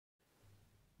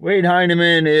Wade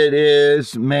Heineman, it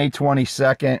is May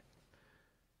 22nd,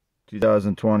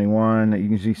 2021.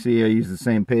 You can see I use the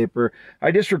same paper.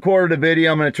 I just recorded a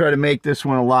video. I'm going to try to make this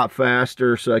one a lot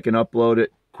faster so I can upload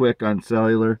it quick on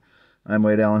cellular. I'm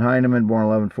Wade Allen Heineman, born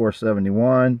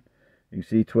 11/4/71. You can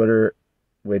see Twitter,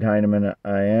 Wade Heineman,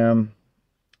 I am.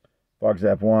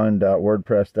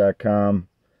 fogzap1.wordpress.com.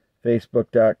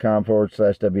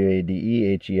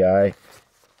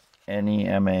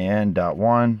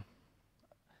 Facebook.com/WADEHEINEMAN.1.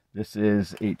 This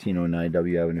is 1809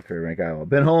 W Avenue, Fairbank, Iowa.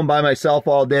 Been home by myself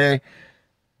all day.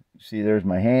 See, there's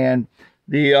my hand.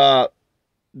 The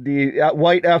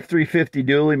white F-350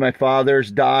 dually, my father's,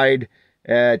 died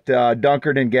at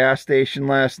Dunkerton gas station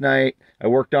last night. I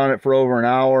worked on it for over an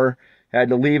hour. Had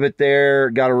to leave it there.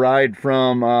 Got a ride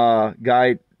from a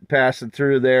guy passing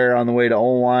through there on the way to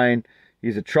Oline.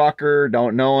 He's a trucker.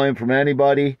 Don't know him from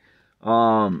anybody.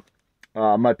 My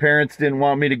parents didn't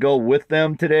want me to go with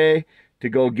them today to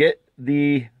go get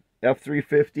the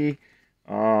F-350.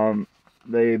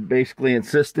 They basically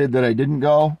insisted that I didn't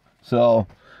go. So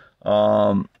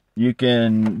you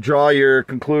can draw your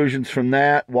conclusions from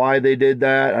that, why they did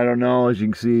that. I don't know. As you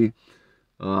can see,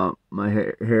 my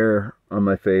hair on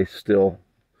my face still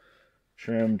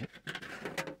trimmed.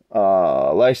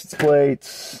 License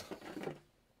plates.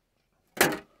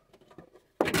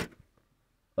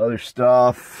 Other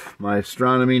stuff. My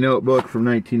astronomy notebook from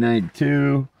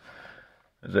 1992.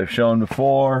 As I've shown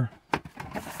before,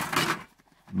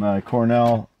 my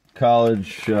Cornell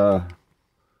College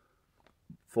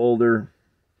folder,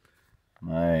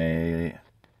 my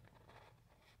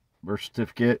birth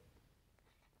certificate,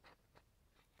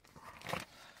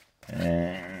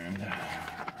 and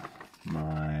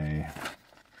my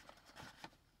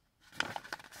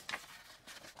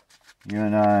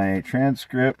UNI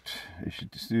transcript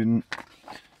issued to student.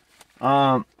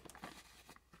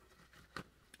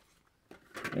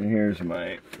 And here's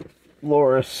my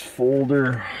Loris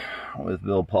folder with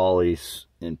Bill Pauley's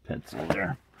in pencil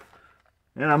there.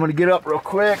 And I'm going to get up real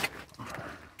quick,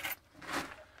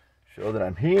 show that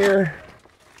I'm here.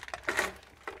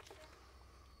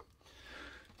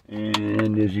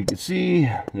 And as you can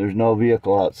see, there's no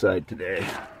vehicle outside today.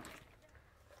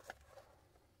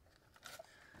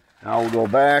 Now we'll go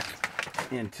back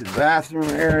into the bathroom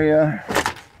area.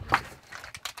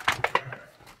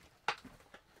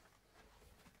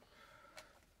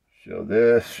 Show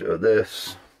this, show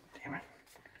this. Damn it.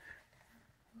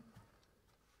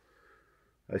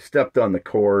 I stepped on the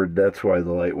cord, that's why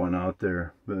the light went out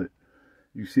there. But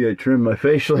you see I trimmed my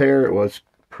facial hair. It was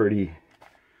pretty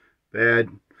bad.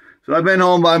 So I've been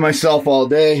home by myself all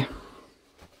day.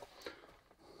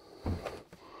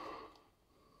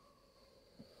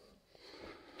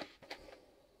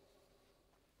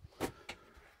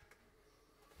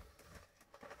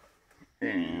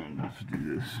 And let's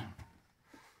do this.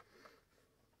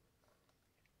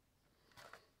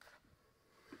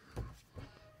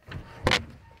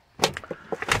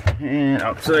 And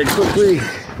outside quickly.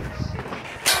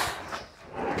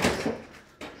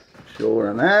 Show where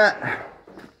I'm at.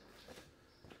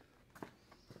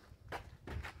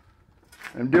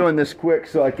 I'm doing this quick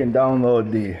so I can download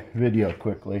the video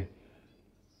quickly.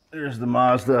 There's the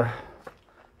Mazda.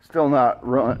 Still not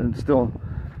running, still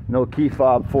no key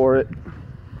fob for it.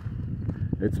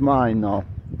 It's mine though.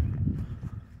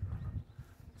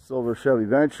 Silver Chevy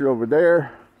Venture over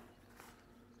there.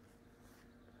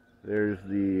 There's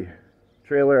the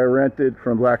trailer I rented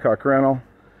from Blackhawk Rental.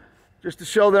 Just to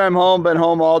show that I'm home. Been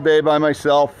home all day by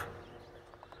myself.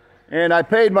 And I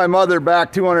paid my mother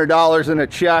back $200 in a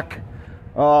check.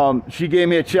 She gave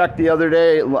me a check the other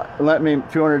day, lent me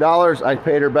 $200. I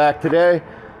paid her back today.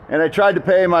 And I tried to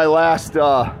pay my last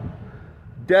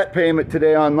debt payment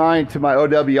today online to my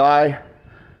OWI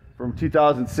from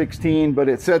 2016, but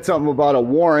it said something about a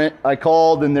warrant. I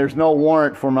called and there's no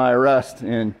warrant for my arrest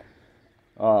in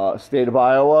state of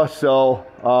Iowa, so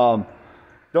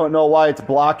don't know why it's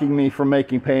blocking me from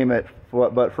making payment,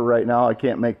 but for right now I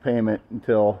can't make payment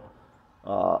until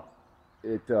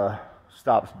it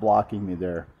stops blocking me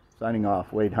there. Signing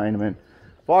off, Wade Heineman.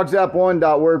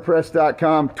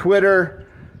 fogzap1.wordpress.com, Twitter,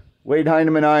 Wade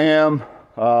Heineman I am,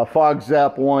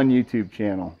 fogzap1 YouTube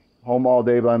channel. Home all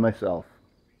day by myself.